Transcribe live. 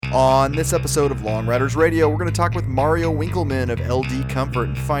On this episode of Long Riders Radio, we're going to talk with Mario Winkelman of LD Comfort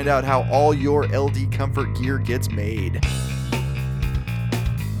and find out how all your LD Comfort gear gets made.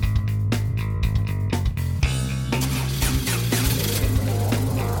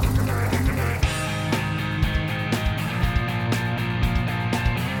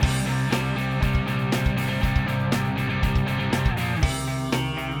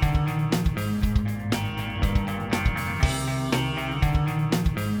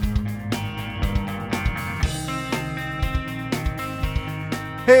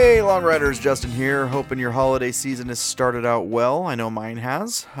 Hey, Long Riders, Justin here. Hoping your holiday season has started out well. I know mine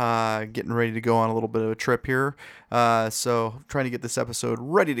has. Getting ready to go on a little bit of a trip here. So trying to get this episode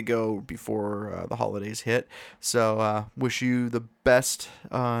ready to go before the holidays hit. So wish you the best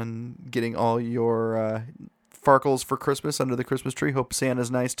on getting all your farkles for Christmas under the Christmas tree. Hope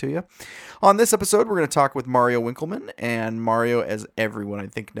Santa's nice to you. On this episode, we're going to talk with Mario Winkelman. And Mario, as everyone I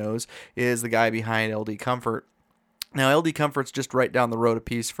think knows, is the guy behind LD Comfort. Now, LD Comfort's just right down the road a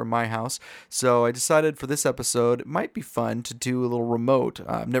piece from my house, so I decided for this episode it might be fun to do a little remote.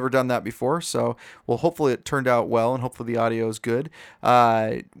 I've never done that before, so well, hopefully it turned out well, and hopefully the audio is good.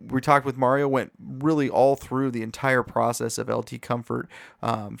 We talked with Mario, went really all through the entire process of LD Comfort,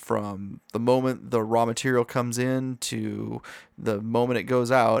 from the moment the raw material comes in to the moment it goes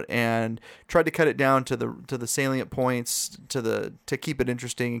out, and tried to cut it down to the salient points to keep it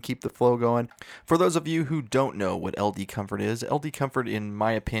interesting and keep the flow going. For those of you who don't know what LD Comfort is, LD Comfort, in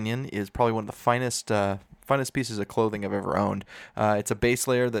my opinion, is probably one of the finest pieces of clothing I've ever owned. It's a base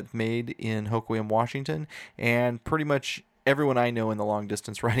layer that's made in Winkelman, Washington, and pretty much everyone I know in the long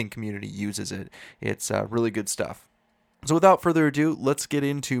distance riding community uses it. It's really good stuff. So without further ado, let's get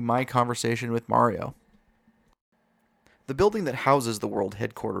into my conversation with Mario. The building that houses the world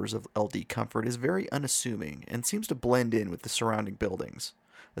headquarters of LD Comfort is very unassuming and seems to blend in with the surrounding buildings.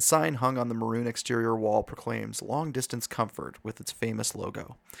 A sign hung on the maroon exterior wall proclaims Long Distance Comfort with its famous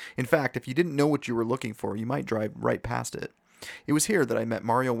logo. In fact, if you didn't know what you were looking for, you might drive right past it. It was here that I met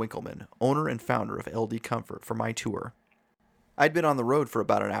Mario Winkelman, owner and founder of LD Comfort, for my tour. I'd been on the road for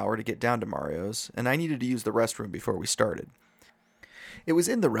about an hour to get down to Mario's, and I needed to use the restroom before we started. It was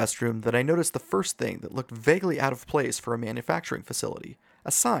in the restroom that I noticed the first thing that looked vaguely out of place for a manufacturing facility,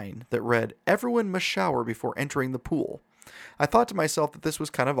 a sign that read, "Everyone must shower before entering the pool." I thought to myself that this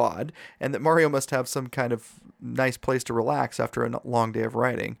was kind of odd, and that Mario must have some kind of nice place to relax after a long day of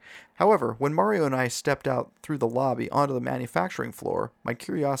riding. However, when Mario and I stepped out through the lobby onto the manufacturing floor, my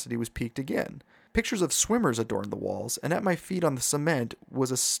curiosity was piqued again. Pictures of swimmers adorned the walls, and at my feet on the cement was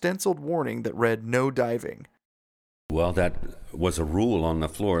a stenciled warning that read, "No diving." Well, that was a rule on the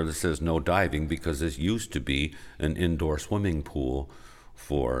floor that says no diving, because this used to be an indoor swimming pool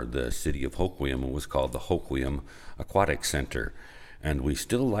for the city of Winkelman. It was called the Winkelman Aquatic Center. And we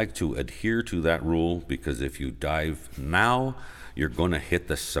still like to adhere to that rule, because if you dive now, you're going to hit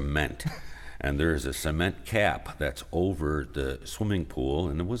the cement. And there's a cement cap that's over the swimming pool,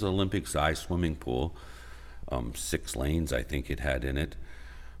 and it was an Olympic-sized swimming pool, 6 lanes I think it had in it.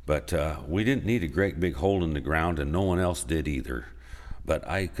 But we didn't need a great big hole in the ground, and no one else did either. But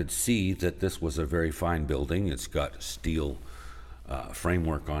I could see that this was a very fine building. It's got steel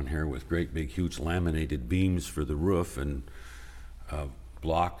framework on here with great big huge laminated beams for the roof and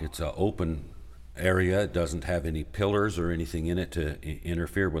block. It's an open area. It doesn't have any pillars or anything in it to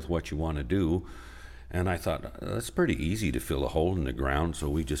interfere with what you want to do. And I thought, that's pretty easy to fill a hole in the ground, so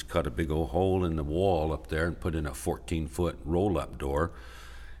we just cut a big old hole in the wall up there and put in a 14-foot roll-up door.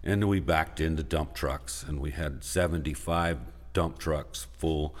 And we backed into dump trucks, and we had 75 dump trucks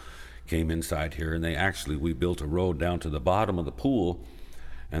full came inside here, and we built a road down to the bottom of the pool,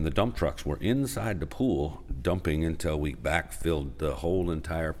 and the dump trucks were inside the pool dumping until we backfilled the whole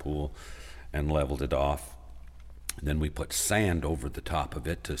entire pool and leveled it off. And then we put sand over the top of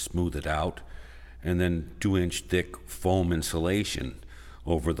it to smooth it out, and then 2-inch thick foam insulation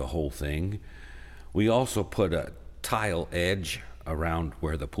over the whole thing. We also put a tile edge around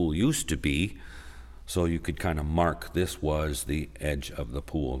where the pool used to be, so you could kind of mark this was the edge of the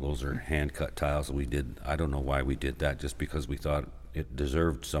pool. Those are hand-cut tiles that we did. I don't know why we did that, just because we thought it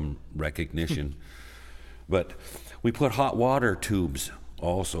deserved some recognition. But we put hot water tubes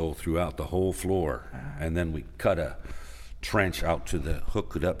also throughout the whole floor, and then we cut a trench out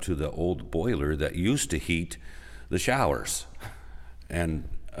hook it up to the old boiler that used to heat the showers. And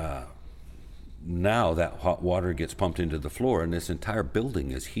now that hot water gets pumped into the floor, and this entire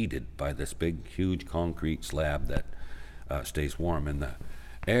building is heated by this big, huge concrete slab that stays warm, and the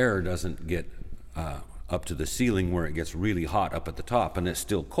air doesn't get up to the ceiling where it gets really hot up at the top, and it's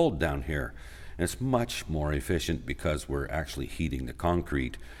still cold down here. It's much more efficient because we're actually heating the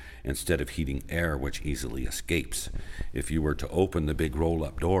concrete instead of heating air, which easily escapes. If you were to open the big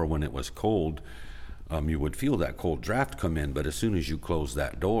roll-up door when it was cold, you would feel that cold draft come in, but as soon as you close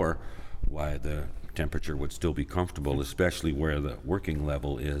that door, why, the temperature would still be comfortable, especially where the working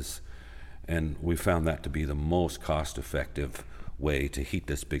level is. And we found that to be the most cost-effective way to heat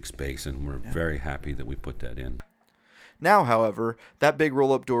this big space, and we're very happy that we put that in. Now, however, that big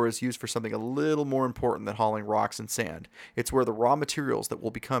roll-up door is used for something a little more important than hauling rocks and sand. It's where the raw materials that will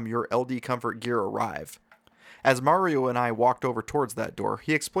become your LD Comfort gear arrive. As Mario and I walked over towards that door,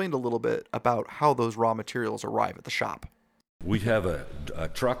 he explained a little bit about how those raw materials arrive at the shop. We have a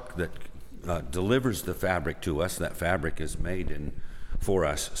truck that delivers the fabric to us. That fabric is made for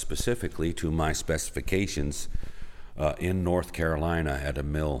us specifically to my specifications in North Carolina at a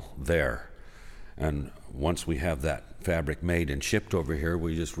mill there. And once we have that fabric made and shipped over here,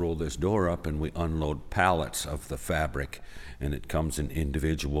 we just roll this door up and we unload pallets of the fabric, and it comes in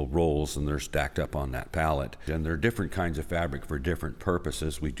individual rolls and they're stacked up on that pallet. And there are different kinds of fabric for different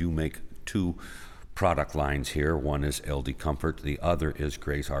purposes. We do make two product lines here. One is LD Comfort, the other is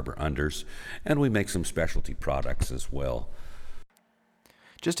Grays Harbor Unders, and we make some specialty products as well.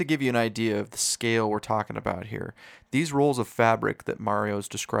 Just to give you an idea of the scale we're talking about here, these rolls of fabric that Mario's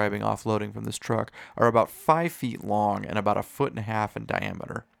describing offloading from this truck are about 5 feet long and about 1.5 feet in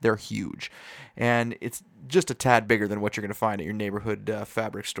diameter. They're huge, and it's just a tad bigger than what you're going to find at your neighborhood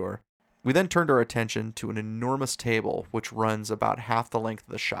fabric store. We then turned our attention to an enormous table which runs about half the length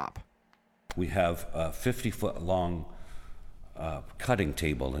of the shop. We have a 50-foot long cutting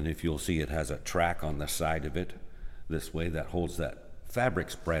table, and if you'll see, it has a track on the side of it this way that holds that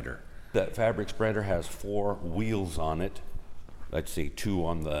fabric spreader. That fabric spreader has 4 wheels on it. Let's see, 2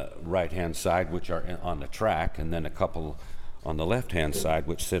 on the right-hand side, which are on the track, and then a couple on the left-hand side,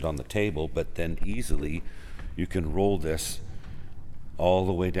 which sit on the table. But then easily you can roll this all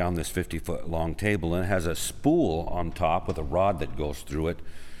the way down this 50-foot long table, and it has a spool on top with a rod that goes through it.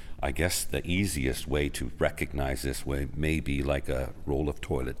 I guess the easiest way to recognize this way may be like a roll of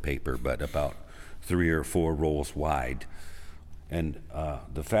toilet paper, but about 3 or 4 rolls wide. And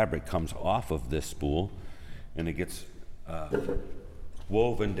the fabric comes off of this spool, and it gets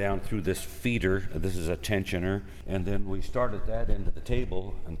woven down through this feeder. This is a tensioner, and then we start at that end of the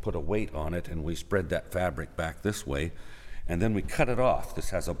table and put a weight on it, and we spread that fabric back this way, and then we cut it off.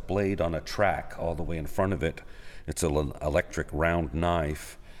 This has a blade on a track all the way in front of it. It's an electric round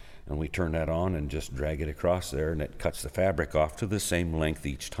knife, and we turn that on and just drag it across there, and it cuts the fabric off to the same length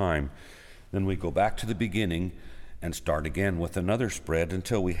each time. Then we go back to the beginning and start again with another spread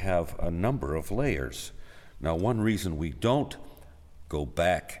until we have a number of layers. Now, one reason we don't go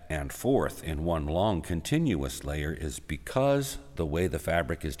back and forth in one long continuous layer is because the way the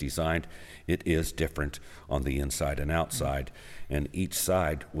fabric is designed, it is different on the inside and outside, and each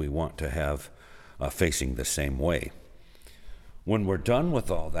side we want to have facing the same way. When we're done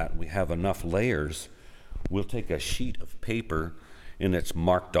with all that, we have enough layers, we'll take a sheet of paper, and it's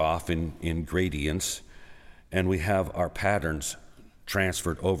marked off in gradients, and we have our patterns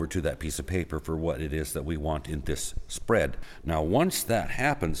transferred over to that piece of paper for what it is that we want in this spread. Now, once that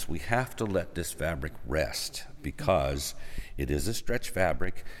happens, we have to let this fabric rest because it is a stretch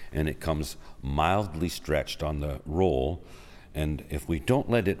fabric and it comes mildly stretched on the roll. And if we don't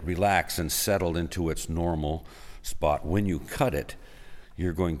let it relax and settle into its normal spot, when you cut it,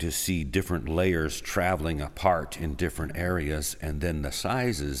 you're going to see different layers traveling apart in different areas, and then the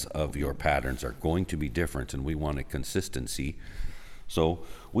sizes of your patterns are going to be different, and we want a consistency. So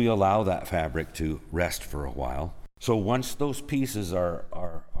we allow that fabric to rest for a while. So once those pieces are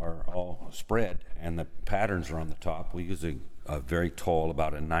all spread and the patterns are on the top, we use a very tall,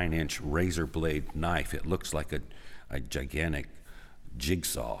 about a 9-inch razor blade knife. It looks like a gigantic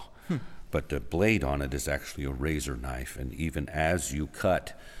jigsaw. But the blade on it is actually a razor knife, and even as you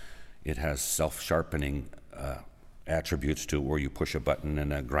cut, it has self-sharpening attributes to it, where you push a button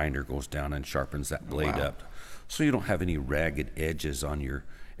and a grinder goes down and sharpens that blade up. So you don't have any ragged edges on your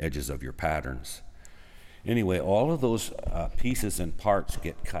edges of your patterns. Anyway, all of those pieces and parts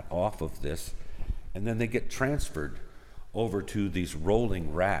get cut off of this, and then they get transferred over to these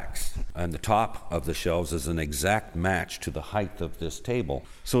rolling racks. And the top of the shelves is an exact match to the height of this table.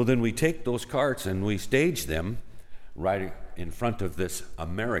 So then we take those carts and we stage them right in front of this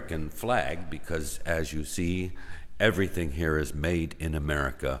American flag, because as you see, everything here is made in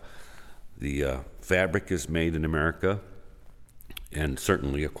America. The fabric is made in America, and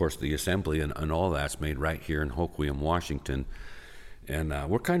certainly, of course, the assembly and all that's made right here in Hoquiam, Washington. And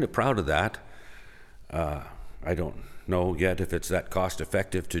we're kind of proud of that. I don't know yet if it's that cost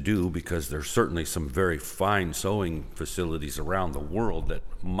effective to do, because there's certainly some very fine sewing facilities around the world that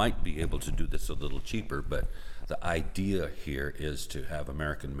might be able to do this a little cheaper. But the idea here is to have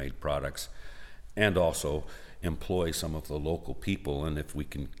American made products and also employ some of the local people. And if we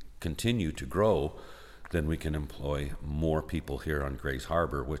can continue to grow, then we can employ more people here on Grays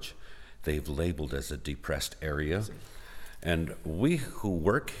Harbor, which they've labeled as a depressed area. And we who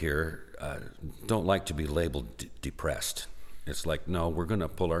work here don't like to be labeled depressed. It's like, no, we're going to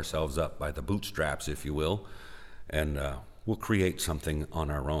pull ourselves up by the bootstraps, if you will, and we'll create something on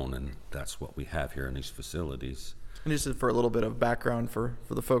our own, and that's what we have here in these facilities. And just for a little bit of background for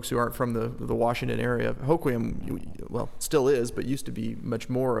the folks who aren't from the Washington area, Hoquiam, well, still is, but used to be much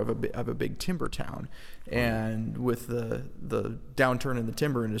more of a big timber town. And with the downturn in the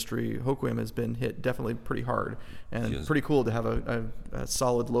timber industry, Hoquiam has been hit definitely pretty hard. And Yes. pretty cool to have a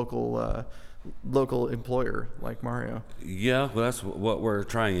solid local employer like Mario. Yeah, well, that's what we're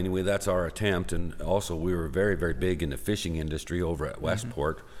trying anyway. That's our attempt. And also, we were very, very big in the fishing industry over at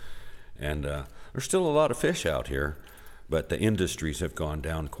Westport. And there's still a lot of fish out here, but the industries have gone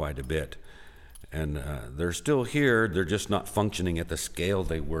down quite a bit. And they're still here. They're just not functioning at the scale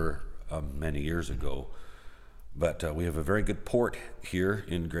they were many years ago. But we have a very good port here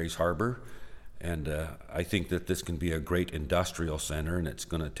in Grays Harbor. And I think that this can be a great industrial center, and it's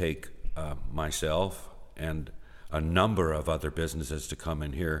going to take myself and a number of other businesses to come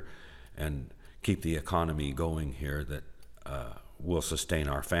in here and keep the economy going here that will sustain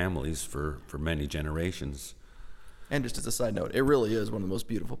our families for many generations. And just as a side note, it really is one of the most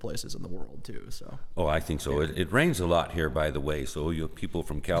beautiful places in the world too. So. Oh, I think so. It rains a lot here, by the way. So you people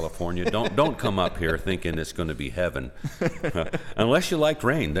from California, don't come up here thinking it's going to be heaven, unless you like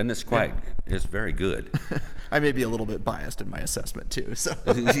rain. Then it's very good. I may be a little bit biased in my assessment too. So.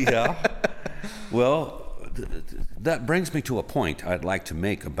 Yeah. Well, that brings me to a point I'd like to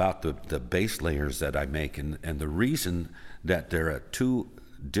make about the base layers that I make, and the reason that there are two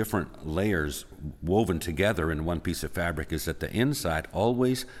different layers woven together in one piece of fabric is that the inside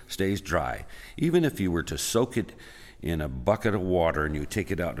always stays dry. Even if you were to soak it in a bucket of water and you take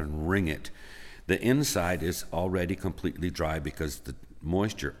it out and wring it, the inside is already completely dry because the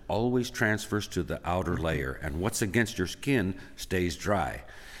moisture always transfers to the outer layer, and what's against your skin stays dry.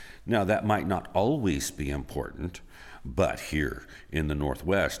 Now, that might not always be important, but here in the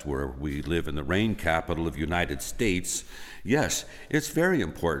Northwest, where we live in the rain capital of the United States, yes, it's very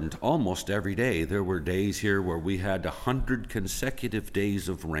important. Almost every day, there were days here where we had 100 consecutive days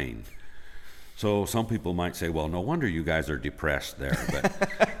of rain. So some people might say, well, no wonder you guys are depressed there.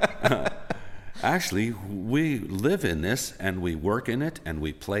 But actually, we live in this, and we work in it, and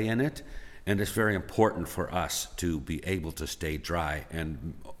we play in it, and it's very important for us to be able to stay dry.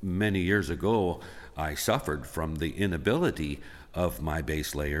 And many years ago, I suffered from the inability of my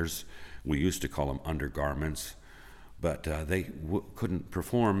base layers. We used to call them undergarments, but they couldn't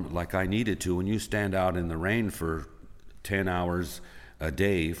perform like I needed to. When you stand out in the rain for 10 hours a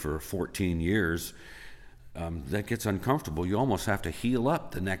day for 14 years, that gets uncomfortable. You almost have to heal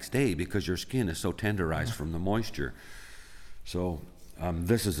up the next day because your skin is so tenderized from the moisture. So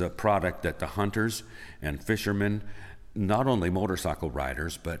this is a product that the hunters and fishermen, not only motorcycle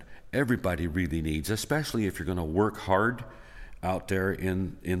riders, but everybody really needs, especially if you're going to work hard out there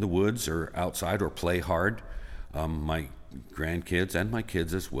in the woods or outside, or play hard. My grandkids and my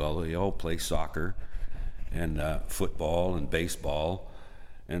kids as well, they all play soccer and football and baseball.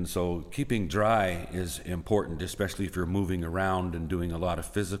 And so keeping dry is important, especially if you're moving around and doing a lot of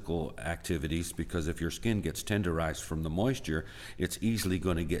physical activities, because if your skin gets tenderized from the moisture, it's easily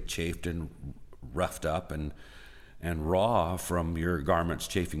going to get chafed and roughed up and raw from your garments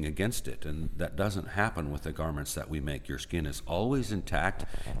chafing against it. And that doesn't happen with the garments that we make. Your skin is always intact.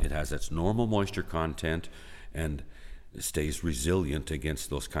 It has its normal moisture content, and it stays resilient against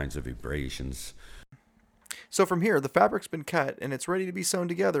those kinds of abrasions. So from here, the fabric's been cut, and it's ready to be sewn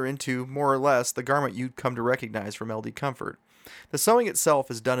together into, more or less, the garment you'd come to recognize from LD Comfort. The sewing itself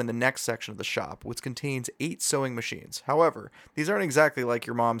is done in the next section of the shop, which contains 8 sewing machines. However, these aren't exactly like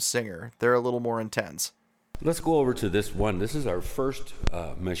your mom's Singer. They're a little more intense. Let's go over to this one. This is our first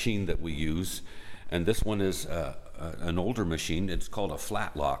machine that we use, and this one is an older machine. It's called a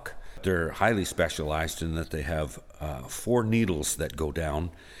flat lock. They're highly specialized in that they have 4 needles that go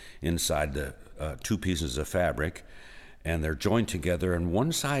down inside the 2 pieces of fabric, and they're joined together, and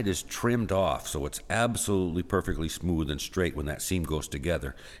one side is trimmed off, so it's absolutely perfectly smooth and straight when that seam goes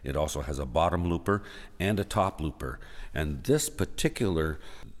together. It also has a bottom looper and a top looper, and this particular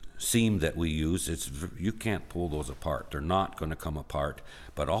seam that we use, you can't pull those apart. They're not going to come apart,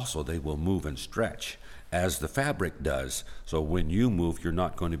 but also they will move and stretch as the fabric does. So when you move, you're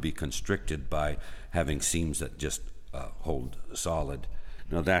not going to be constricted by having seams that just hold solid.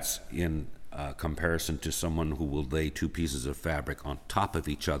 Now that's in comparison to someone who will lay two pieces of fabric on top of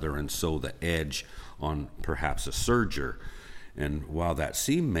each other and sew the edge on perhaps a serger. And while that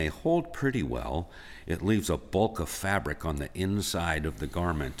seam may hold pretty well, it leaves a bulk of fabric on the inside of the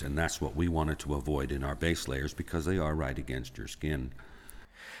garment, and that's what we wanted to avoid in our base layers because they are right against your skin.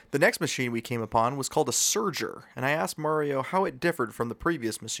 The next machine we came upon was called a serger, and I asked Mario how it differed from the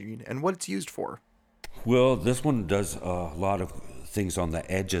previous machine and what it's used for. Well, this one does a lot of things on the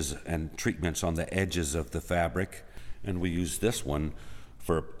edges and treatments on the edges of the fabric, and we use this one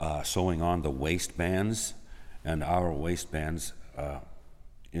for sewing on the waistbands. And our waistbands,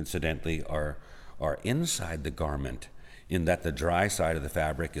 incidentally, are inside the garment, in that the dry side of the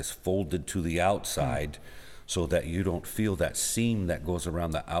fabric is folded to the outside, so that you don't feel that seam that goes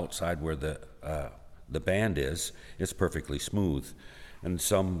around the outside where the band is. It's perfectly smooth, and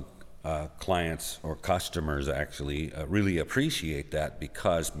some clients or customers actually really appreciate that,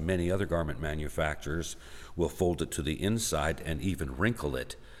 because many other garment manufacturers will fold it to the inside and even wrinkle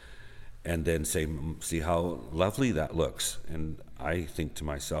it, and then say, see how lovely that looks. And I think to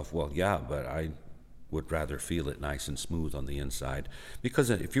myself, well, yeah, but I would rather feel it nice and smooth on the inside,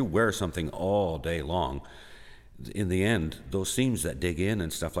 because if you wear something all day long, in the end, those seams that dig in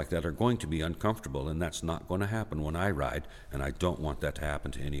and stuff like that are going to be uncomfortable, and that's not going to happen when I ride, and I don't want that to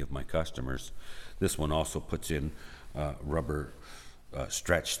happen to any of my customers. This one also puts in rubber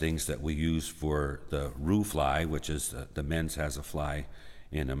stretch things that we use for the roo fly, which is the men's has a fly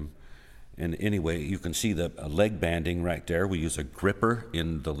in them. And anyway, you can see the leg banding right there. We use a gripper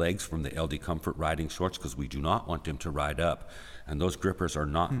in the legs from the LD Comfort riding shorts because we do not want them to ride up. And those grippers are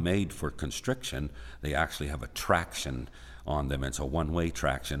not made for constriction. They actually have a traction on them. It's a one-way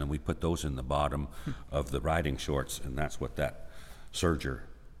traction, and we put those in the bottom of the riding shorts, and that's what that serger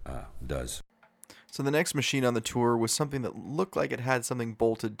does. So the next machine on the tour was something that looked like it had something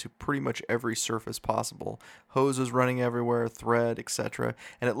bolted to pretty much every surface possible. Hoses running everywhere, thread, etc.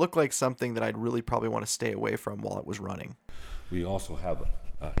 And it looked like something that I'd really probably want to stay away from while it was running. We also have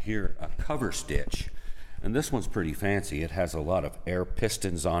here a cover stitch. And this one's pretty fancy. It has a lot of air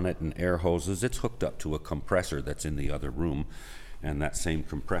pistons on it and air hoses. It's hooked up to a compressor that's in the other room. And that same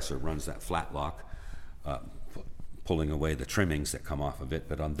compressor runs that flat lock, pulling away the trimmings that come off of it.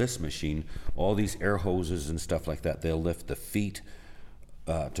 But on this machine, all these air hoses and stuff like that, they'll lift the feet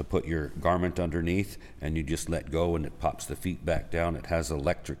to put your garment underneath, and you just let go and it pops the feet back down. It has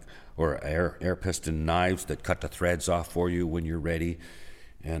electric or air piston knives that cut the threads off for you when you're ready.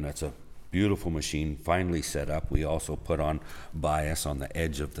 And it's a beautiful machine, finely set up. We also put on bias on the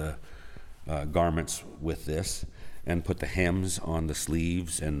edge of the garments with this, and put the hems on the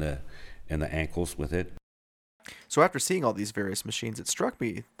sleeves and the ankles with it. So after seeing all these various machines, it struck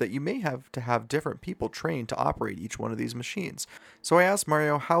me that you may have to have different people trained to operate each one of these machines. So I asked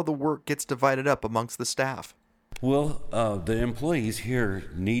Mario how the work gets divided up amongst the staff. Well, the employees here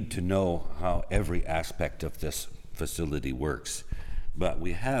need to know how every aspect of this facility works. But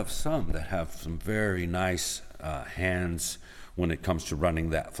we have some that have some very nice hands when it comes to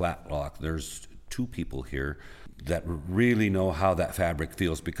running that flat lock. There's two people here that really know how that fabric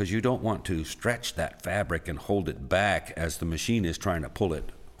feels, because you don't want to stretch that fabric and hold it back as the machine is trying to pull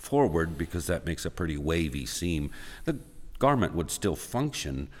it forward, because that makes a pretty wavy seam. The garment would still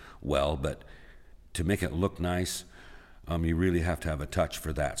function well, but to make it look nice, you really have to have a touch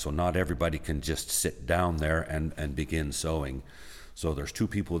for that. So not everybody can just sit down there and begin sewing. So there's two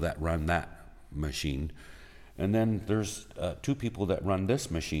people that run that machine. And then there's two people that run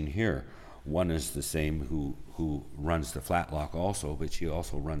this machine here. One is the same who runs the flat lock also, but he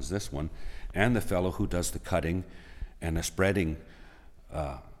also runs this one. And the fellow who does the cutting and the spreading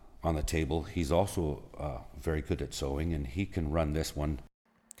on the table, he's also very good at sewing, and he can run this one.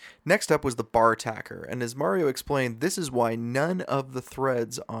 Next up was the bar tacker, and as Mario explained, this is why none of the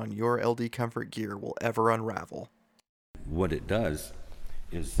threads on your LD Comfort gear will ever unravel. What it does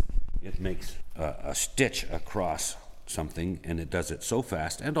is it makes a stitch across something, and it does it so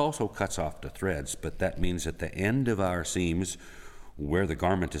fast and also cuts off the threads. But that means at the end of our seams, where the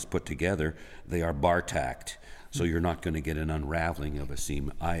garment is put together, they are bar tacked, so you're not going to get an unraveling of a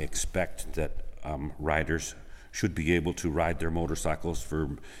seam. I expect that riders should be able to ride their motorcycles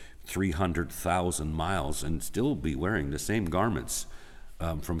for 300,000 miles and still be wearing the same garments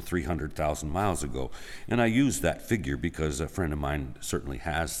from 300,000 miles ago. And I use that figure because a friend of mine certainly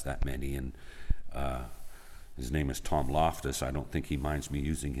has that many, and his name is Tom Loftus. I don't think he minds me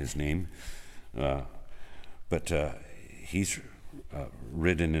using his name. But he's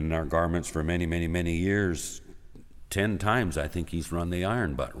ridden in our garments for many, many, many years. 10 times I think he's run the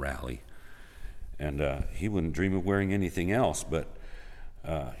Iron Butt Rally. And he wouldn't dream of wearing anything else, but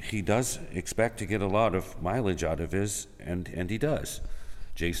he does expect to get a lot of mileage out of his, and he does.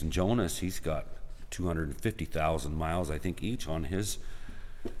 Jason Jonas, he's got 250,000 miles, I think, each on his.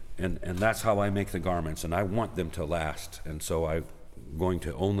 And that's how I make the garments, and I want them to last. And so I'm going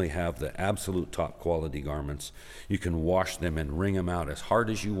to only have the absolute top quality garments. You can wash them and wring them out as hard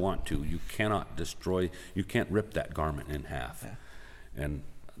as you want to. You cannot you can't rip that garment in half. Yeah. And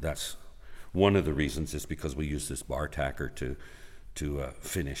that's one of the reasons, is because we use this bar tacker to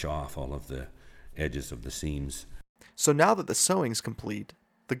finish off all of the edges of the seams. So now that the sewing's complete,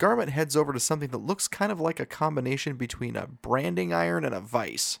 the garment heads over to something that looks kind of like a combination between a branding iron and a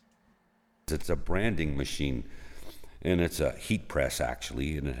vise. It's a branding machine, and it's a heat press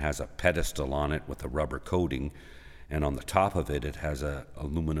actually, and it has a pedestal on it with a rubber coating, and on the top of it, it has a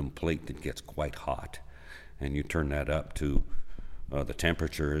aluminum plate that gets quite hot, and you turn that up to the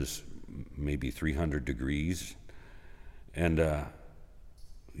temperature is maybe 300 degrees, and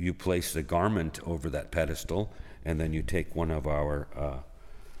you place the garment over that pedestal, and then you take one of our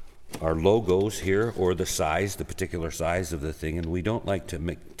logos here, or the particular size of the thing, and we don't like to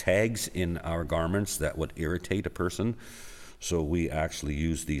make tags in our garments that would irritate a person, so we actually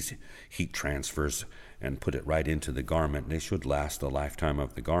use these heat transfers and put it right into the garment. They should last the lifetime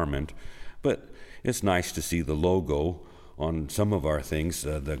of the garment, but it's nice to see the logo on some of our things.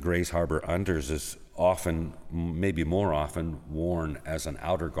 The Grays Harbor Unders is often, maybe more often, worn as an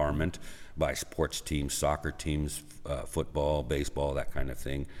outer garment by sports teams, soccer teams, football, baseball, that kind of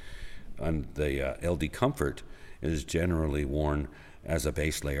thing. And the LD Comfort is generally worn as a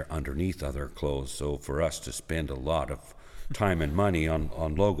base layer underneath other clothes. So for us to spend a lot of time and money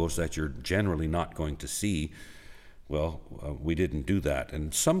on logos that you're generally not going to see, well, we didn't do that.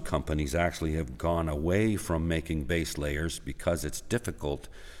 And some companies actually have gone away from making base layers because it's difficult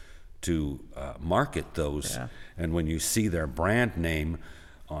to market those. Yeah. And when you see their brand name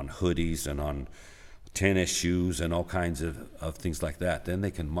on hoodies and on tennis shoes and all kinds of things like that, then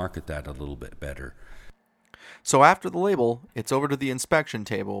they can market that a little bit better. So after the label, it's over to the inspection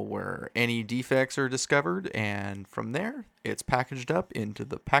table where any defects are discovered, and from there, it's packaged up into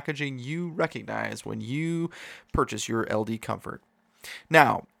the packaging you recognize when you purchase your LD Comfort.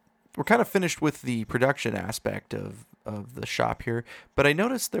 Now, we're kind of finished with the production aspect of the shop here, but I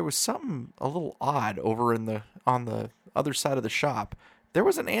noticed there was something a little odd over on the other side of the shop. There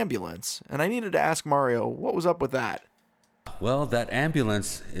was an ambulance, and I needed to ask Mario, what was up with that? Well, that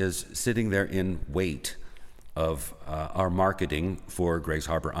ambulance is sitting there in wait of our marketing for Grays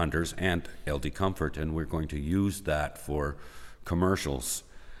Harbor Unders and LD Comfort, and we're going to use that for commercials.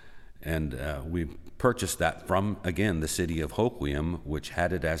 And we purchased that from, again, the city of Hoquiam, which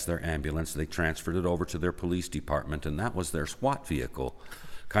had it as their ambulance. They transferred it over to their police department, and that was their SWAT vehicle,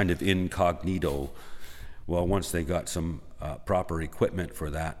 kind of incognito. Well, once they got some proper equipment for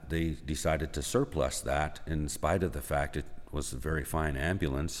that, they decided to surplus that, in spite of the fact it was a very fine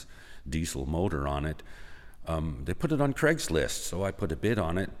ambulance, diesel motor on it. They put it on Craigslist, so I put a bid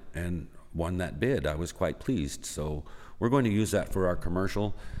on it and won that bid. I was quite pleased. So we're going to use that for our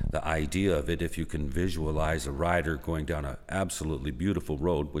commercial. The idea of it, if you can visualize a rider going down an absolutely beautiful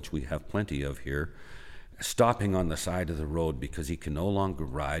road, which we have plenty of here, stopping on the side of the road because he can no longer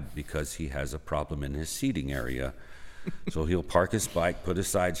ride because he has a problem in his seating area. So he'll park his bike, put his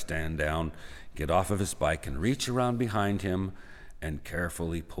side stand down, get off of his bike, and reach around behind him and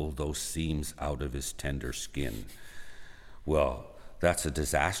carefully pull those seams out of his tender skin. Well, that's a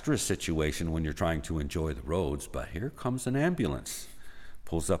disastrous situation when you're trying to enjoy the roads, but here comes an ambulance.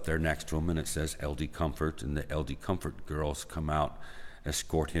 Pulls up there next to him, and it says LD Comfort, and the LD Comfort girls come out,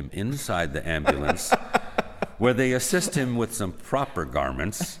 escort him inside the ambulance, where they assist him with some proper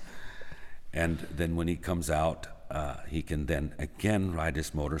garments. And then when he comes out, he can then again ride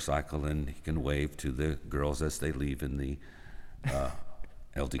his motorcycle, and he can wave to the girls as they leave in the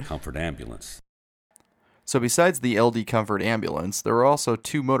LD Comfort ambulance. So besides the LD Comfort ambulance, there were also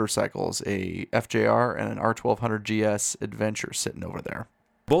two motorcycles, a FJR and an R1200 GS Adventure, sitting over there.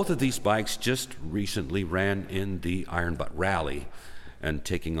 Both of these bikes just recently ran in the Iron Butt Rally, and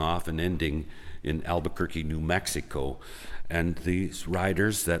taking off and ending in Albuquerque, New Mexico. And these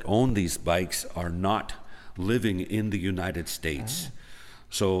riders that own these bikes are not living in the United States.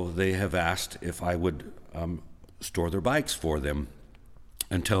 So they have asked if I would store their bikes for them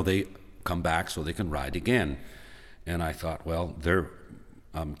until they come back so they can ride again. And I thought, well, they're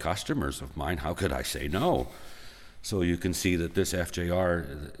customers of mine. How could I say no? So you can see that this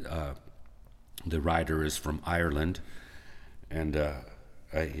FJR, the rider is from Ireland, and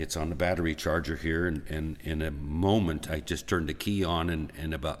it's on the battery charger here, and in a moment I just turned the key on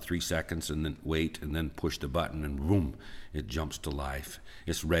in about 3 seconds, and then wait, and then push the button, and boom, it jumps to life.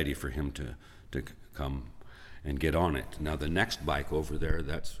 It's ready for him to come and get on it. Now the next bike over there,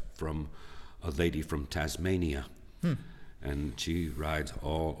 that's from a lady from Tasmania, and she rides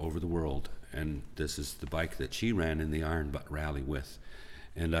all over the world, and this is the bike that she ran in the Iron Butt Rally with,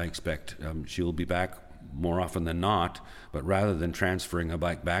 and I expect she'll be back more often than not, but rather than transferring a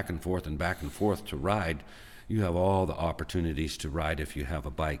bike back and forth to ride, you have all the opportunities to ride if you have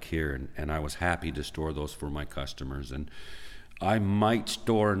a bike here, and I was happy to store those for my customers, and I might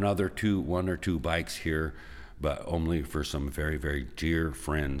store another one or two bikes here, but only for some very, very dear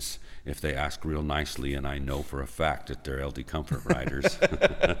friends if they ask real nicely, and I know for a fact that they're LD Comfort riders.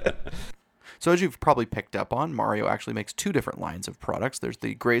 So as you've probably picked up on, Mario actually makes two different lines of products. There's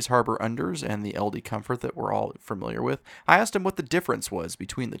the Grays Harbor Unders and the LD Comfort that we're all familiar with. I asked him what the difference was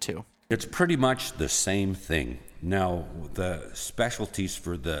between the two. It's pretty much the same thing. Now, the specialties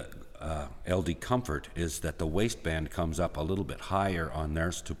for the LD Comfort is that the waistband comes up a little bit higher on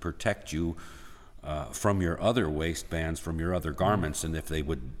theirs to protect you from your other waistbands, from your other garments, and if they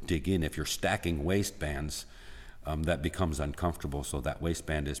would dig in, if you're stacking waistbands, that becomes uncomfortable, so that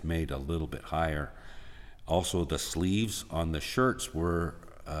waistband is made a little bit higher. Also, the sleeves on the shirts were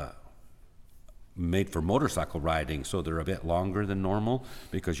made for motorcycle riding, so they're a bit longer than normal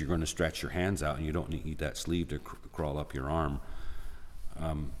because you're going to stretch your hands out and you don't need that sleeve to crawl up your arm.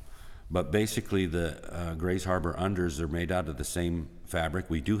 But basically the Grays Harbor Unders are made out of the same fabric.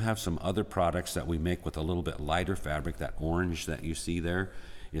 We do have some other products that we make with a little bit lighter fabric. That orange that you see there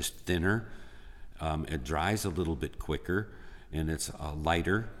is thinner. It dries a little bit quicker, and it's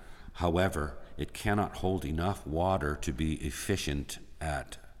lighter. However, it cannot hold enough water to be efficient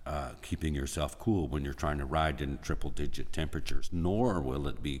at keeping yourself cool when you're trying to ride in triple-digit temperatures, nor will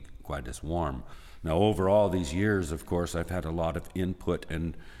it be quite as warm. Now, over all these years, of course, I've had a lot of input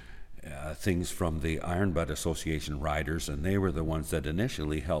and things from the Iron Butt Association riders, and they were the ones that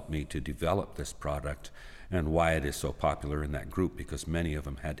initially helped me to develop this product and why it is so popular in that group, because many of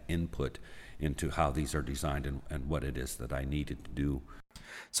them had input into how these are designed and what it is that I needed to do.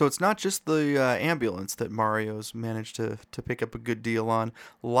 So it's not just the ambulance that Mario's managed to pick up a good deal on.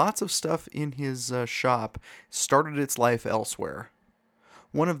 Lots of stuff in his shop started its life elsewhere.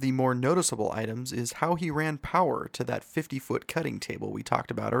 One of the more noticeable items is how he ran power to that 50-foot cutting table we talked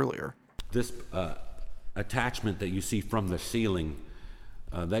about earlier. This attachment that you see from the ceiling,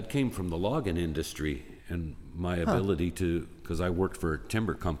 that came from the logging industry, and my ability to, because I worked for a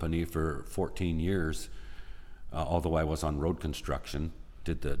timber company for 14 years, although I was on road construction,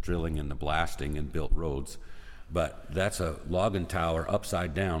 did the drilling and the blasting and built roads. But that's a logging tower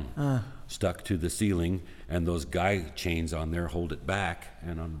upside down, stuck to the ceiling, and those guy chains on there hold it back,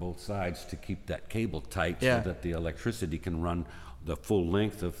 and on both sides to keep that cable tight so that the electricity can run the full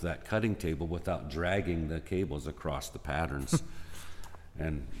length of that cutting table without dragging the cables across the patterns.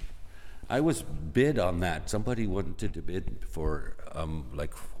 And I was bid on that. Somebody wanted to bid for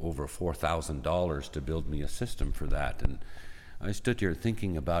like over $4,000 to build me a system for that. And I stood here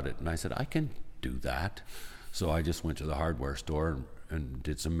thinking about it, and I said, I can do that. So I just went to the hardware store and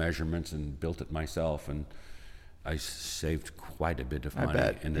did some measurements and built it myself, and I saved quite a bit of money. I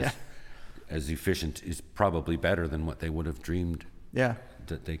bet. And it's as efficient, is probably better than what they would have dreamed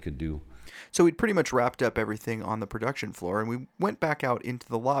that they could do. So we'd pretty much wrapped up everything on the production floor, and we went back out into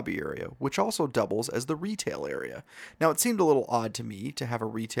the lobby area, which also doubles as the retail area. Now, it seemed a little odd to me to have a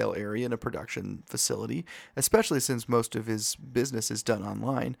retail area in a production facility, especially since most of his business is done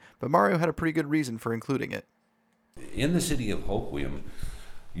online, but Mario had a pretty good reason for including it. In the city of Hoquiam,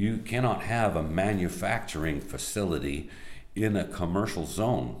 you cannot have a manufacturing facility in a commercial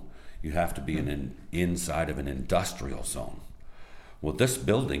zone. You have to be inside of an industrial zone. Well, this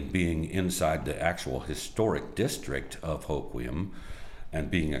building being inside the actual historic district of Hoquiam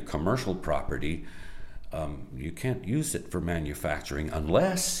and being a commercial property, you can't use it for manufacturing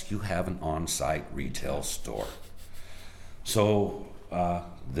unless you have an on-site retail store. So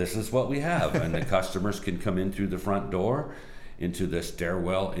this is what we have, and the customers can come in through the front door, into the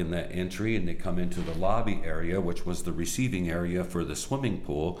stairwell in the entry, and they come into the lobby area, which was the receiving area for the swimming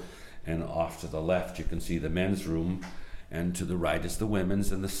pool, and off to the left you can see the men's room, and to the right is the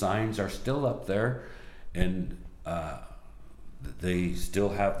women's, and the signs are still up there, and they still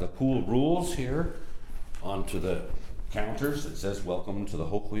have the pool rules here onto the counters. It says, welcome to the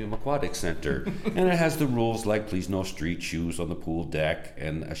Hoquiam Aquatic Center. And it has the rules like please no street shoes on the pool deck,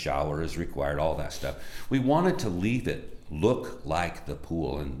 and a shower is required, all that stuff. We wanted to leave it look like the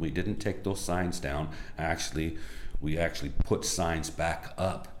pool, and we didn't take those signs down. Actually, we actually put signs back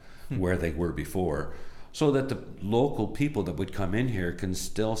up where they were before, so that the local people that would come in here can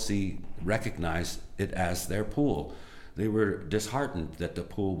still recognize it as their pool. They were disheartened that the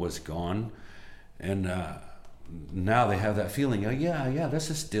pool was gone, and now they have that feeling, oh yeah, this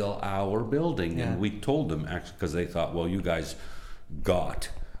is still our building. And we told them, actually, because they thought, well, you guys got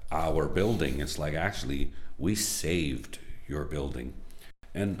our building. It's like, actually, we saved your building.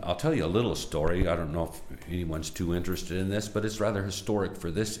 And I'll tell you a little story. I don't know if anyone's too interested in this, but it's rather historic for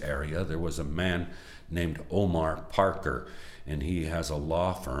this area. There was a man named Omar Parker, and he had a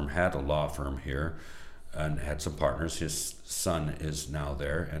law firm here, and had some partners. His son is now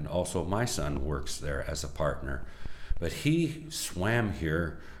there, and also my son works there as a partner. But he swam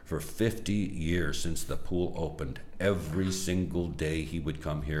here for 50 years since the pool opened. Every single day he would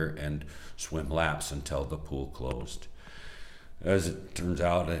come here and swim laps until the pool closed. As it turns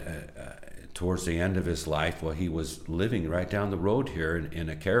out, towards the end of his life, well, he was living right down the road here in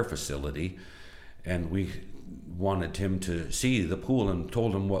a care facility, and we wanted him to see the pool and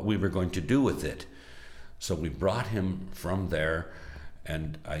told him what we were going to do with it. So we brought him from there,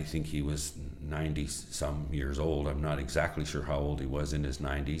 and I think he was 90-some years old. I'm not exactly sure how old he was, in his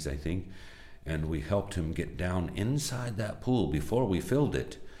 90s, I think. And we helped him get down inside that pool before we filled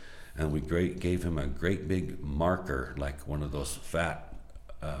it. And we gave him a great big marker, like one of those fat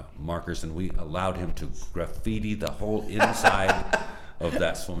markers, and we allowed him to graffiti the whole inside of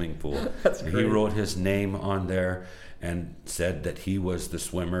that swimming pool. That's great. He wrote his name on there and said that he was the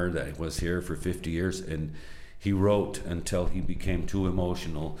swimmer that was here for 50 years, and he wrote until he became too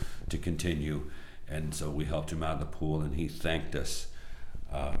emotional to continue. And so we helped him out of the pool, and he thanked us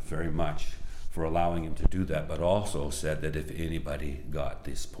very much for allowing him to do that, but also said that if anybody got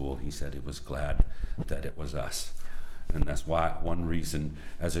this pool, he said he was glad that it was us. And that's one reason,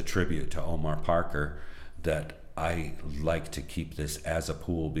 as a tribute to Omar Parker, that I like to keep this as a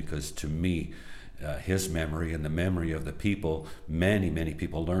pool, because to me, his memory and the memory of the people, many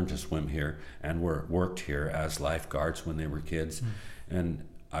people learned to swim here and worked here as lifeguards when they were kids. And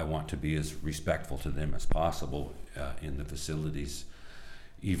I want to be as respectful to them as possible in the facilities.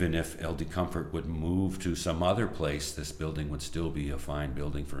 Even if LD Comfort would move to some other place, this building would still be a fine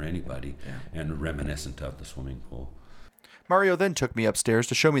building for anybody, and reminiscent of the swimming pool. Mario then took me upstairs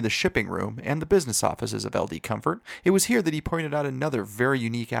to show me the shipping room and the business offices of LD Comfort. It was here that he pointed out another very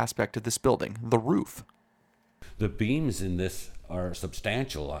unique aspect of this building, the roof. The beams in this are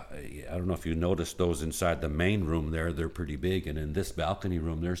substantial. I don't know if you noticed those inside the main room there. They're pretty big, and in this balcony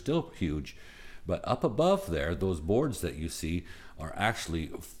room, they're still huge. But up above there, those boards that you see are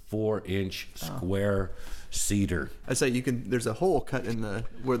actually 4-inch square cedar. I say there's a hole cut in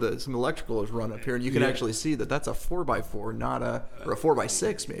where some electrical is run up here, and you can actually see that that's a 4x4, not or a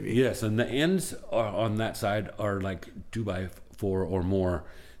 4x6 maybe. Yes, and the ends on that side are like 2x4 or more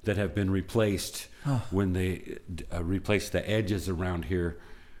that have been replaced when they replaced the edges around here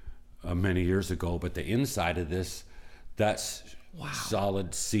many years ago. But the inside of this, that's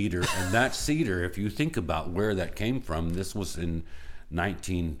solid cedar. And that cedar, if you think about where that came from, this was in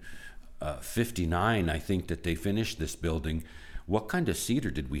 1959, I think, that they finished this building. What kind of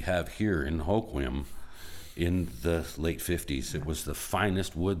cedar did we have here in Hoquiam in the late 50s? It was the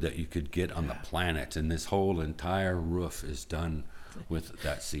finest wood that you could get on the planet, and this whole entire roof is done with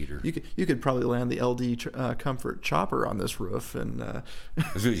that cedar. You could probably land the LD Comfort chopper on this roof, and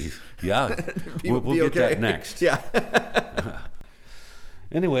yeah, we'll get that next. Yeah.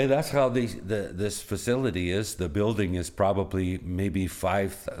 Anyway, that's how this facility is. The building is probably maybe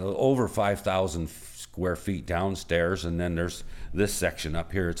over 5,000 square feet downstairs, and then there's this section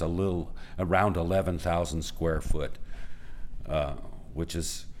up here. It's around 11,000 square foot, which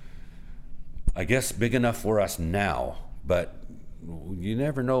is, I guess, big enough for us now. But you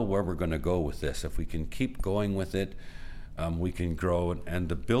never know where we're going to go with this. If we can keep going with it, we can grow. And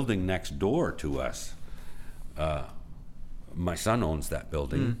the building next door to us, my son owns that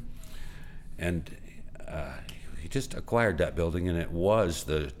building, and he just acquired that building, and it was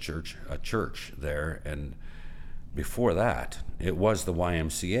a church there, and before that, it was the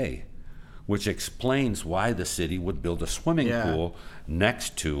YMCA, which explains why the city would build a swimming pool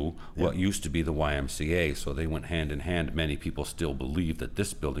next to what used to be the YMCA. So they went hand in hand. Many people still believe that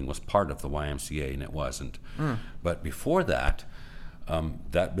this building was part of the YMCA, and it wasn't. But before that,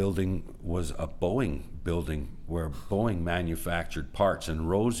 that building was a Boeing building where Boeing manufactured parts, and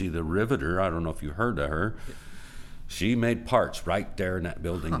Rosie the Riveter, I don't know if you heard of her, she made parts right there in that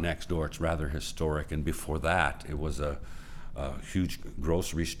building next door. It's rather historic. And before that, it was a huge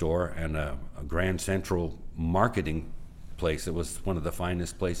grocery store and a Grand Central marketing place. It was one of the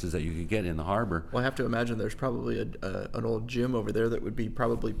finest places that you could get in the harbor. Well, I have to imagine there's probably an old gym over there that would be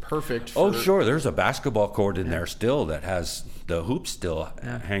probably perfect for... Oh, sure. There's a basketball court in there still that has the hoops still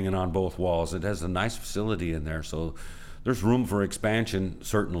hanging on both walls. It has a nice facility in there, so there's room for expansion,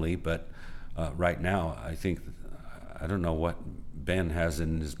 certainly, but right now, I don't know what Ben has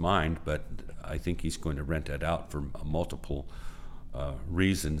in his mind, but I think he's going to rent it out for multiple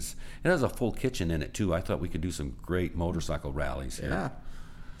reasons. It has a full kitchen in it too. I thought we could do some great motorcycle rallies here. Yeah,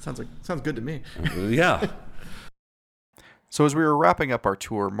 sounds good to me. Yeah. So as we were wrapping up our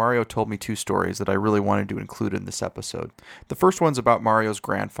tour, Mario told me 2 stories that I really wanted to include in this episode. The first one's about Mario's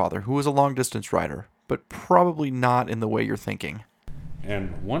grandfather, who was a long-distance rider, but probably not in the way you're thinking.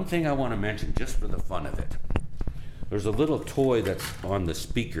 And one thing I want to mention, just for the fun of it, there's a little toy that's on the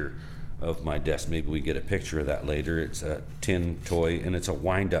speaker of my desk. Maybe we get a picture of that later. It's a tin toy, and it's a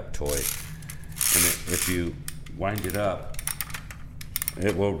wind-up toy. And if you wind it up,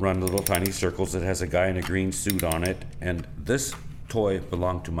 it will run little tiny circles. It has a guy in a green suit on it. And this toy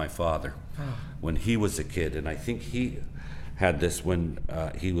belonged to my father when he was a kid. And I think he had this when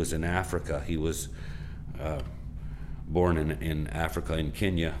he was in Africa. He was born in Africa, in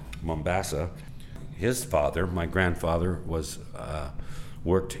Kenya, Mombasa. His father, my grandfather, was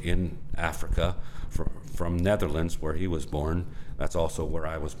worked in Africa from Netherlands, where he was born. That's also where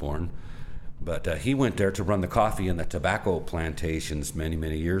I was born. But he went there to run the coffee and the tobacco plantations many,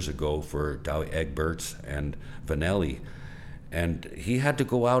 many years ago for Douwe Egberts and Vanelli. And he had to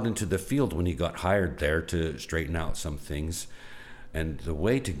go out into the field when he got hired there to straighten out some things. And the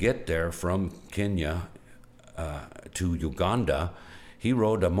way to get there from Kenya to Uganda, he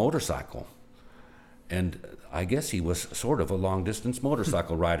rode a motorcycle. And I guess he was sort of a long-distance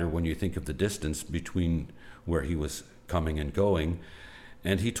motorcycle rider when you think of the distance between where he was coming and going.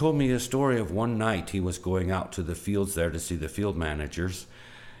 And he told me a story of one night he was going out to the fields there to see the field managers,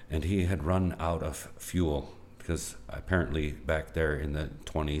 and he had run out of fuel because apparently back there in the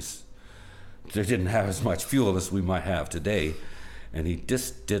 20s, they didn't have as much fuel as we might have today. And he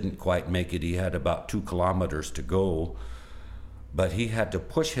just didn't quite make it. He had about 2 kilometers to go, but he had to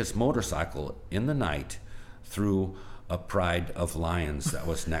push his motorcycle in the night through a pride of lions that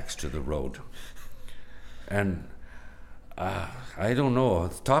was next to the road. And I don't know,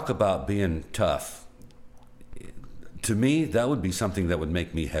 talk about being tough. To me, that would be something that would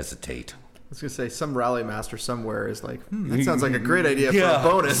make me hesitate. I was going to say, some rally master somewhere is like, that sounds like a great idea for a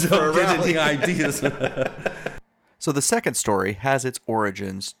bonus for a rally. Ideas. So the second story has its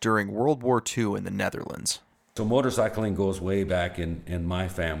origins during World War II in the Netherlands. So motorcycling goes way back in my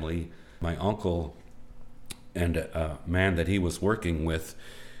family. My uncle and a man that he was working with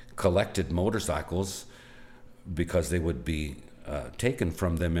collected motorcycles because they would be taken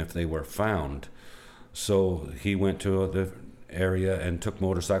from them if they were found. So he went to the area and took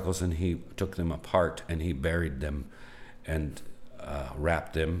motorcycles, and he took them apart and he buried them and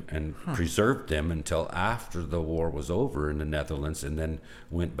wrapped them and preserved them until after the war was over in the Netherlands, and then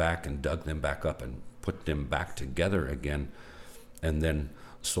went back and dug them back up and put them back together again, and then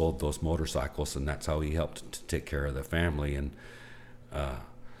sold those motorcycles, and that's how he helped to take care of the family. And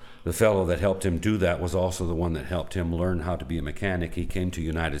the fellow that helped him do that was also the one that helped him learn how to be a mechanic. He came to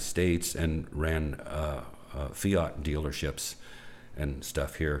United States and ran Fiat dealerships and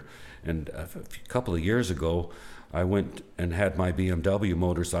stuff here. And a couple of years ago, I went and had my BMW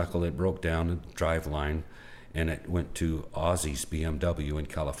motorcycle. It broke down in the driveline, and it went to Ozzy's BMW in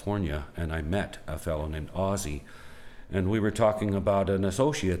California, and I met a fellow named Ozzy, and we were talking about an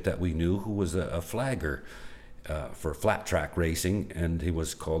associate that we knew who was a flagger for flat track racing, and he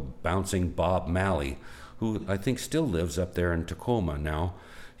was called Bouncing Bob Malley, who I think still lives up there in Tacoma now.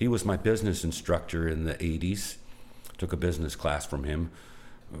 He was my business instructor in the 80s. Took a business class from him.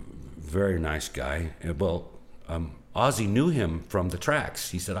 Very nice guy. Well, Ozzy knew him from the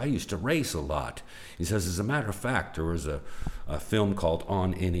tracks. He said, I used to race a lot. He says, as a matter of fact, there was a film called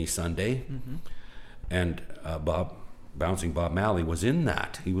On Any Sunday, and Bouncing Bob Malley was in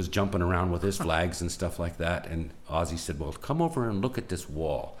that. He was jumping around with his flags and stuff like that, and Ozzy said, well, come over and look at this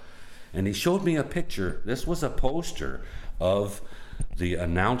wall. And he showed me a picture. This was a poster of the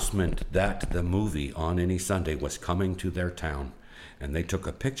announcement that the movie On Any Sunday was coming to their town. And they took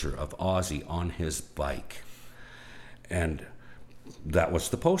a picture of Ozzy on his bike. And that was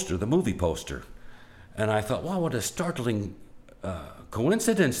the poster, the movie poster. And I thought, wow, what a startling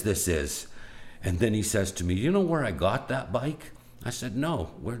coincidence this is. And then he says to me, you know where I got that bike? I said,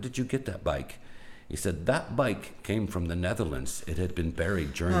 no, where did you get that bike? He said, that bike came from the Netherlands. It had been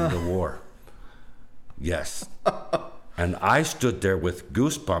buried during the war. Yes. And I stood there with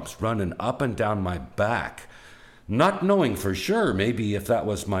goosebumps running up and down my back, Not knowing for sure, maybe if that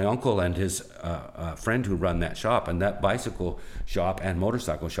was my uncle and his friend who run that shop, and that bicycle shop and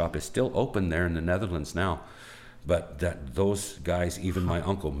motorcycle shop is still open there in the Netherlands now. But that those guys, even my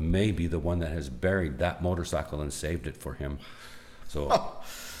uncle, may be the one that has buried that motorcycle and saved it for him. So,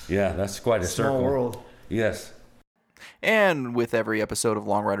 yeah, that's quite a Small circle. world. Yes. And with every episode of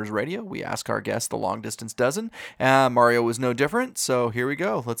Long Riders Radio, we ask our guests the long distance dozen. Mario was no different, so here we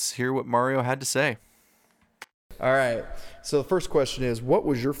go. Let's hear what Mario had to say. All right. So the first question is, what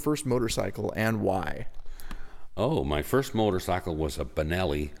was your first motorcycle and why? Oh, my first motorcycle was a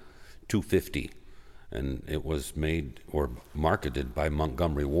Benelli 250, and it was made or marketed by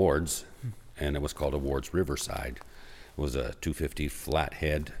Montgomery Wards, and it was called a Wards Riverside. It was a 250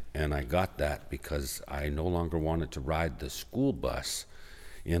 flathead, and I got that because I no longer wanted to ride the school bus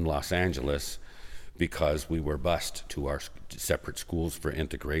in Los Angeles because we were bused to our separate schools for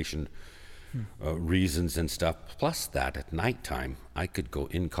integration reasons and stuff. Plus that at nighttime, I could go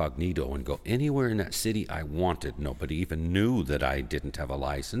incognito and go anywhere in that city I wanted. Nobody even knew that I didn't have a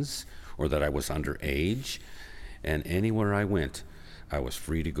license or that I was underage. And anywhere I went, I was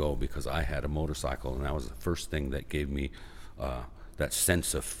free to go because I had a motorcycle, and that was the first thing that gave me that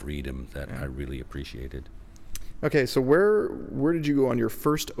sense of freedom that I really appreciated. Okay, so where did you go on your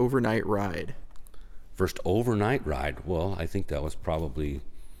first overnight ride? First overnight ride? Well, I think that was probably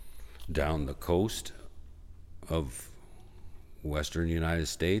down the coast of western United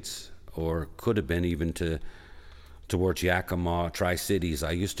States, or could have been even towards Yakima, Tri-Cities.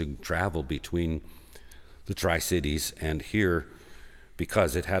 I used to travel between the Tri-Cities and here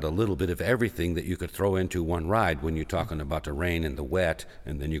because it had a little bit of everything that you could throw into one ride when you're talking about the rain and the wet,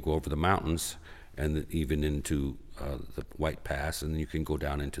 and then you go over the mountains and even into the White Pass, and then you can go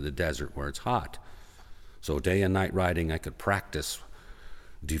down into the desert where it's hot. So day and night riding, I could practice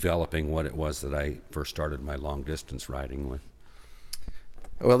developing what it was that I first started my long distance riding with.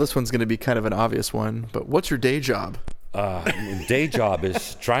 Well, this one's going to be kind of an obvious one, but what's your day job? Day job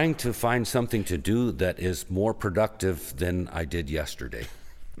is trying to find something to do that is more productive than I did yesterday.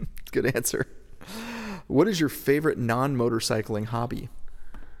 Good answer. What is your favorite non-motorcycling hobby?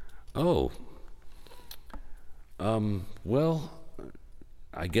 Oh, well,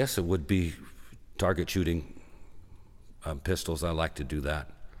 I guess it would be target shooting. Pistols, I like to do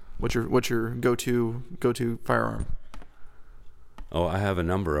that. What's your go-to firearm? Oh, I have a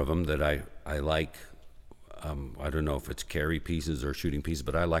number of them that I like. I don't know if it's carry pieces or shooting pieces,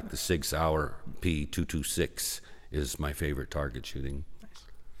 but I like the Sig Sauer P226 is my favorite target shooting. Nice.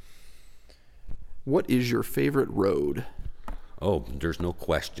 What is your favorite road? Oh, there's no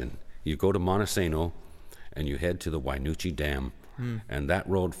question. You go to Montesano and you head to the Wynoochee Dam, and that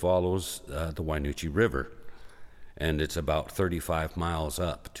road follows the Wynoochee River. And it's about 35 miles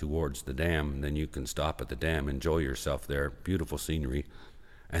up towards the dam, and then you can stop at the dam, enjoy yourself there, beautiful scenery,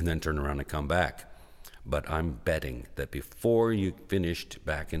 and then turn around and come back. But I'm betting that before you finished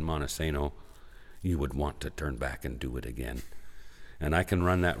back in Montesano, you would want to turn back and do it again. And I can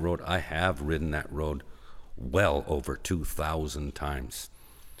run that road. I have ridden that road well over 2,000 times.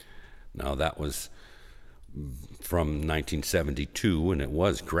 Now that was from 1972, and it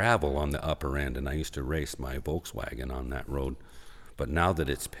was gravel on the upper end, and I used to race my Volkswagen on that road. But now that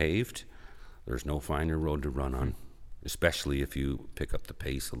it's paved, there's no finer road to run on, especially if you pick up the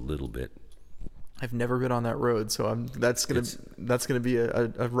pace a little bit. I've never been on that road, so that's gonna be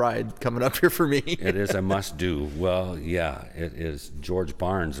a ride coming up here for me. It is a must do. Well, yeah, it is. George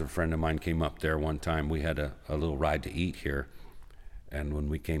Barnes, a friend of mine, came up there one time. We had a little ride to eat here, and when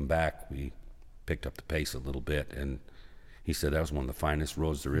we came back, we picked up the pace a little bit, and he said that was one of the finest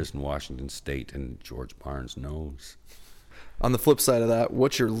roads there is in Washington State, and George Barnes knows. On the flip side of that,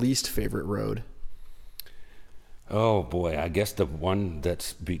 what's your least favorite road? Oh boy, I guess the one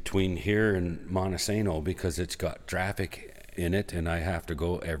that's between here and Montesano, because it's got traffic in it, and I have to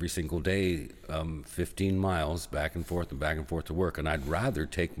go every single day 15 miles back and forth to work, and I'd rather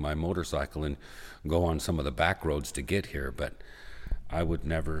take my motorcycle and go on some of the back roads to get here, but I would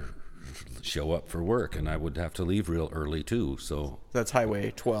never show up for work, and I would have to leave real early too. So that's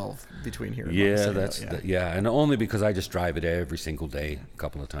Highway 12 between here and yeah, Montesano, and only because I just drive it every single day a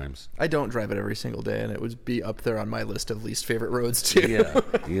couple of times. I don't drive it every single day, and it would be up there on my list of least favorite roads too.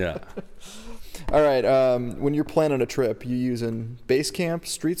 Yeah. All right, when you're planning a trip, you using base camp,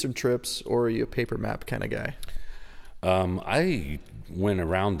 streets and trips, or are you a paper map kind of guy? I went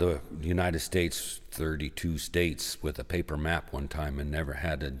around the United States, 32 states, with a paper map one time and never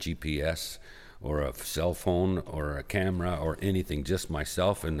had a GPS or a cell phone or a camera or anything, just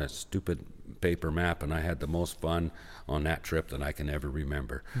myself and a stupid paper map, and I had the most fun on that trip that I can ever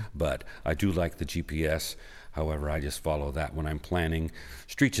remember. But I do like the GPS. However, I just follow that when I'm planning.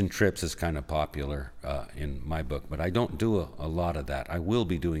 Streets and trips is kind of popular in my book, but I don't do a lot of that. I will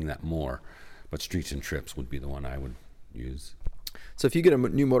be doing that more, but streets and trips would be the one I would use. So if you get a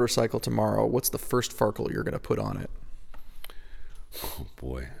new motorcycle tomorrow, what's the first farkle you're going to put on it? Oh,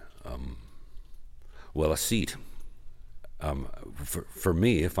 boy. Well, a seat. For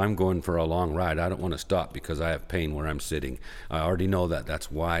me, if I'm going for a long ride, I don't want to stop because I have pain where I'm sitting. I already know that.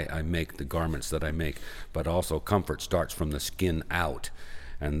 That's why I make the garments that I make. But also, comfort starts from the skin out,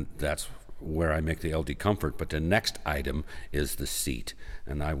 and that's where I make the LD Comfort. But the next item is the seat,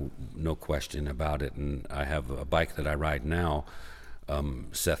 and no question about it. And I have a bike that I ride now.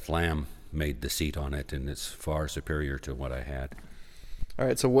 Seth Lamb made the seat on it, and it's far superior to what I had. All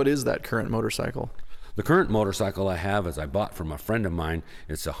right, so what is that current motorcycle? The current motorcycle I have is I bought from a friend of mine.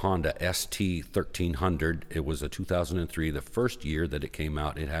 It's a Honda ST 1300. It was a 2003, the first year that it came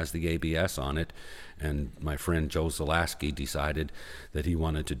out. It has the ABS on it, and my friend Joe Zalaski decided that he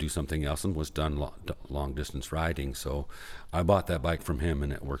wanted to do something else and was done long-distance riding. So I bought that bike from him,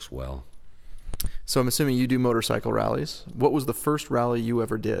 and it works well. So I'm assuming you do motorcycle rallies. What was the first rally you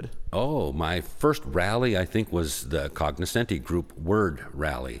ever did? Oh, my first rally, I think, was the Cognoscenti Group Word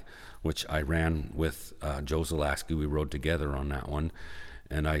Rally, which I ran with Joe Zalaski. We rode together on that one,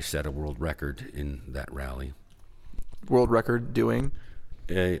 and I set a world record in that rally. World record doing?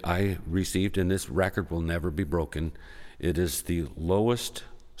 I received, and this record will never be broken, it is the lowest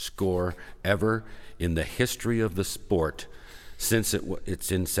score ever in the history of the sport since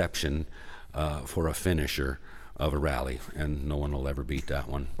its inception for a finisher of a rally, and no one will ever beat that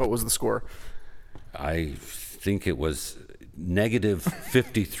one. What was the score? I think it was negative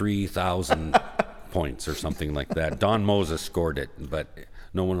 53,000 points or something like that. Don Moses scored it, but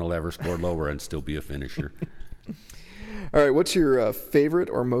no one will ever score lower and still be a finisher. All right, what's your favorite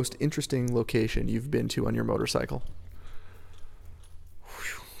or most interesting location you've been to on your motorcycle?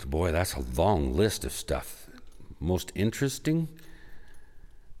 Boy, that's a long list of stuff. Most interesting?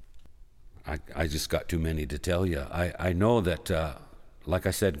 I just got too many to tell you. I know that, like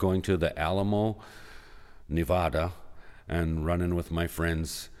I said, going to the Alamo, Nevada, and running with my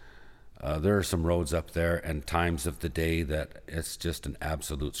friends, there are some roads up there and times of the day that it's just an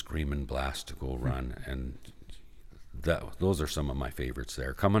absolute screaming blast to go run, and those are some of my favorites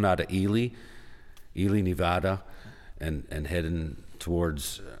there. Coming out of Ely, Nevada, and heading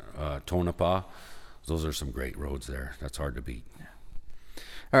towards Tonopah, those are some great roads there. That's hard to beat.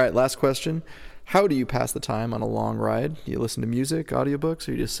 All right, last question. How do you pass the time on a long ride? Do you listen to music, audiobooks,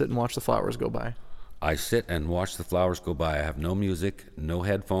 or you just sit and watch the flowers go by? I sit and watch the flowers go by. I have no music, no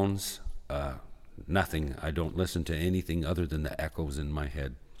headphones, nothing. I don't listen to anything other than the echoes in my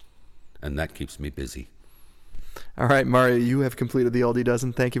head, and that keeps me busy. All right, Mario, you have completed the LD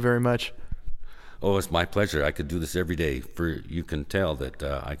Dozen. Thank you very much. Oh, it's my pleasure. I could do this every day. You can tell that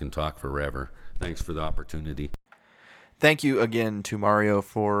I can talk forever. Thanks for the opportunity. Thank you again to Mario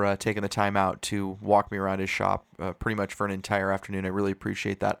for taking the time out to walk me around his shop pretty much for an entire afternoon. I really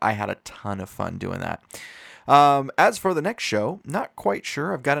appreciate that. I had a ton of fun doing that. As for the next show, not quite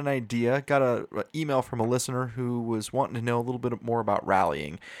sure. I've got an idea. Got an email from a listener who was wanting to know a little bit more about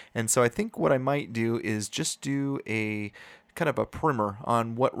rallying. And so I think what I might do is just do a kind of a primer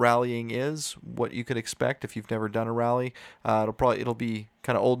on what rallying is, what you could expect if you've never done a rally. It'll be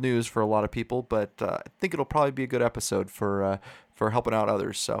kind of old news for a lot of people, but I think it'll probably be a good episode for helping out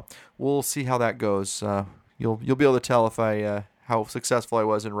others. So we'll see how that goes. You'll be able to tell if how successful I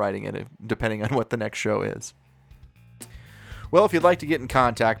was in writing it, depending on what the next show is. Well, if you'd like to get in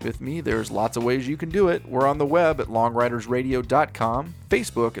contact with me, there's lots of ways you can do it. We're on the web at longridersradio.com,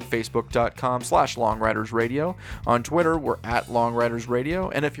 Facebook at facebook.com/longridersradio. On Twitter, we're at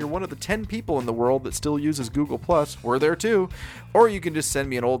longridersradio. And if you're one of the 10 people in the world that still uses Google+, we're there too. Or you can just send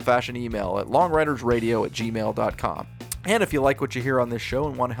me an old-fashioned email at longridersradio@gmail.com. And if you like what you hear on this show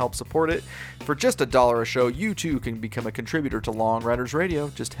and want to help support it, for just $1 a show, you too can become a contributor to Long Riders Radio.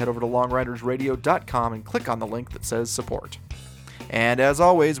 Just head over to longridersradio.com and click on the link that says support. And as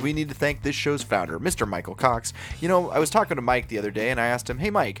always, we need to thank this show's founder, Mr. Michael Cox. You know, I was talking to Mike the other day, and I asked him, hey,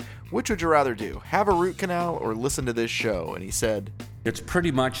 Mike, which would you rather do, have a root canal or listen to this show? And he said, it's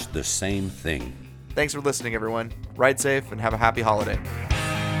pretty much the same thing. Thanks for listening, everyone. Ride safe and have a happy holiday.